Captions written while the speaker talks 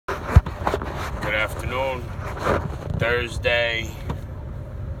afternoon. Thursday.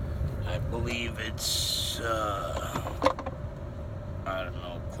 I believe it's, I don't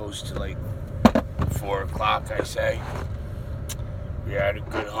know, close to like 4 o'clock, I say. We had a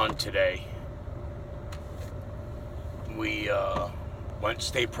good hunt today. We went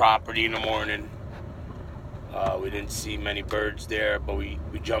state property in the morning. We didn't see many birds there, but we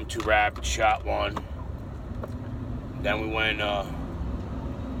jumped 2 rabbits, shot one. Then we went to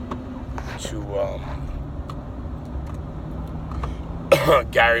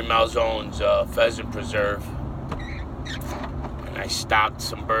Gary Malzone's pheasant preserve, and I stocked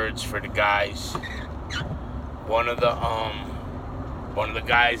some birds for the guys. One of the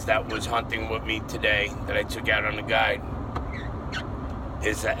guys that was hunting with me today, that I took out on the guide,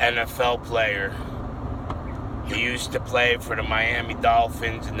 is an NFL player. He used to play for the Miami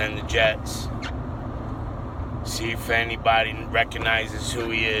Dolphins and then the Jets. See if anybody recognizes who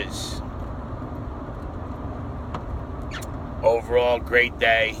he is. Overall, great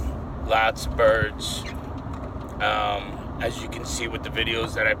day. Lots of birds. As you can see with the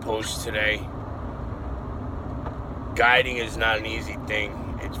videos that I post today, guiding is not an easy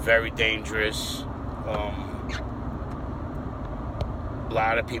thing. It's very dangerous. A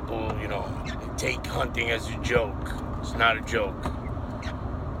lot of people, take hunting as a joke. It's not a joke.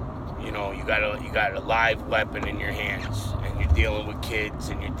 You got a live weapon in your hands, and you're dealing with kids,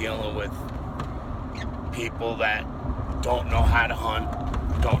 and you're dealing with people that don't know how to hunt,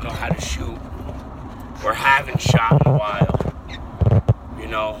 don't know how to shoot, or haven't shot in a while.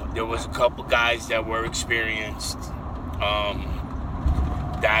 There was a couple guys that were experienced.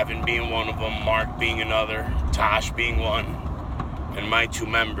 Davin being one of them, Mark being another, Tosh being one, and my 2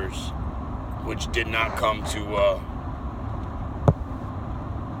 members, which did not come to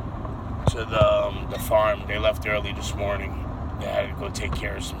the farm. They left early this morning. They had to go take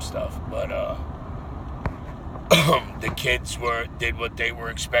care of some stuff, but the kids did what they were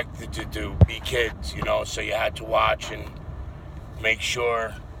expected to do, be kids, so you had to watch and make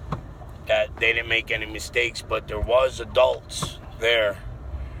sure that they didn't make any mistakes. But there was adults there,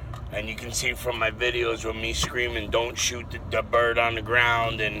 and you can see from my videos with me screaming, don't shoot the bird on the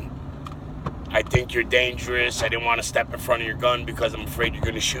ground, and I think you're dangerous. I didn't want to step in front of your gun because I'm afraid you're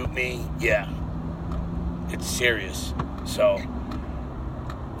going to shoot me. Yeah, it's serious. So,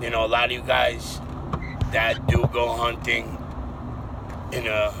 a lot of you guys that do go hunting in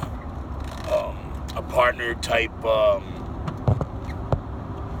a partner type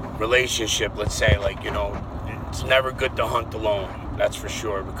relationship, let's say, it's never good to hunt alone. That's for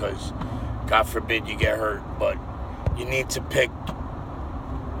sure, because God forbid you get hurt. But you need to pick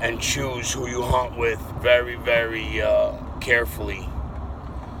and choose who you hunt with very, very carefully.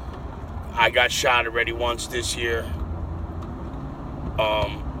 I got shot already once this year.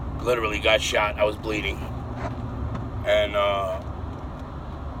 Literally got shot. I was bleeding. And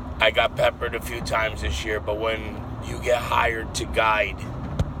I got peppered a few times this year. But when you get hired to guide,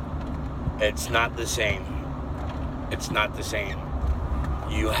 it's not the same. It's not the same.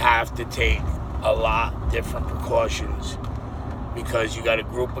 You have to take a lot different precautions, because you got a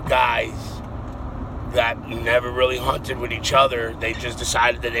group of guys that never really hunted with each other. They just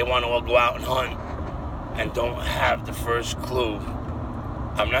decided that they want to all go out and hunt and don't have the first clue.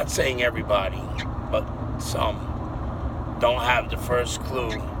 I'm not saying everybody, but some don't have the first clue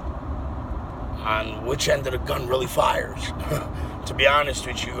on which end of the gun really fires. To be honest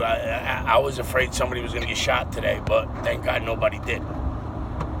with you, I was afraid somebody was going to get shot today, but thank God nobody did.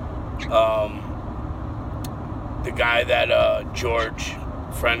 The guy that, George,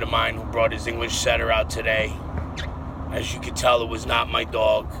 a friend of mine who brought his English setter out today, as you could tell, it was not my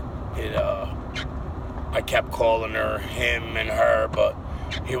dog. I kept calling her him and her, but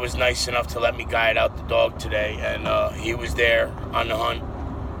he was nice enough to let me guide out the dog today, and he was there on the hunt.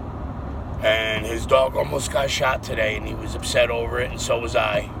 And his dog almost got shot today, and he was upset over it, and so was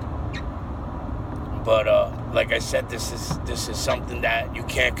I. But like I said, this is something that you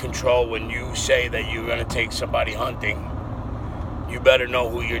can't control. When you say that you're going to take somebody hunting, you better know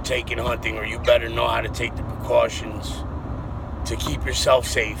who you're taking hunting, or you better know how to take the precautions to keep yourself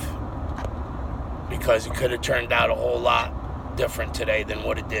safe, because it could have turned out a whole lot different today than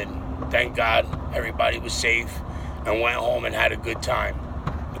what it did. Thank God everybody was safe and went home and had a good time.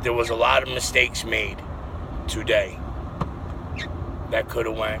 But there was a lot of mistakes made today that could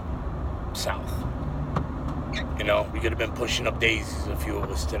have went south. We could have been pushing up daisies, a few of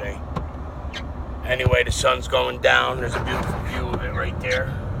us today. Anyway, the sun's going down. There's a beautiful view of it right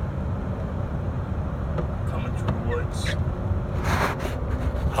there. Coming through the woods.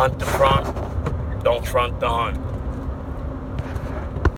 Hunt the front. Don't front the hunt.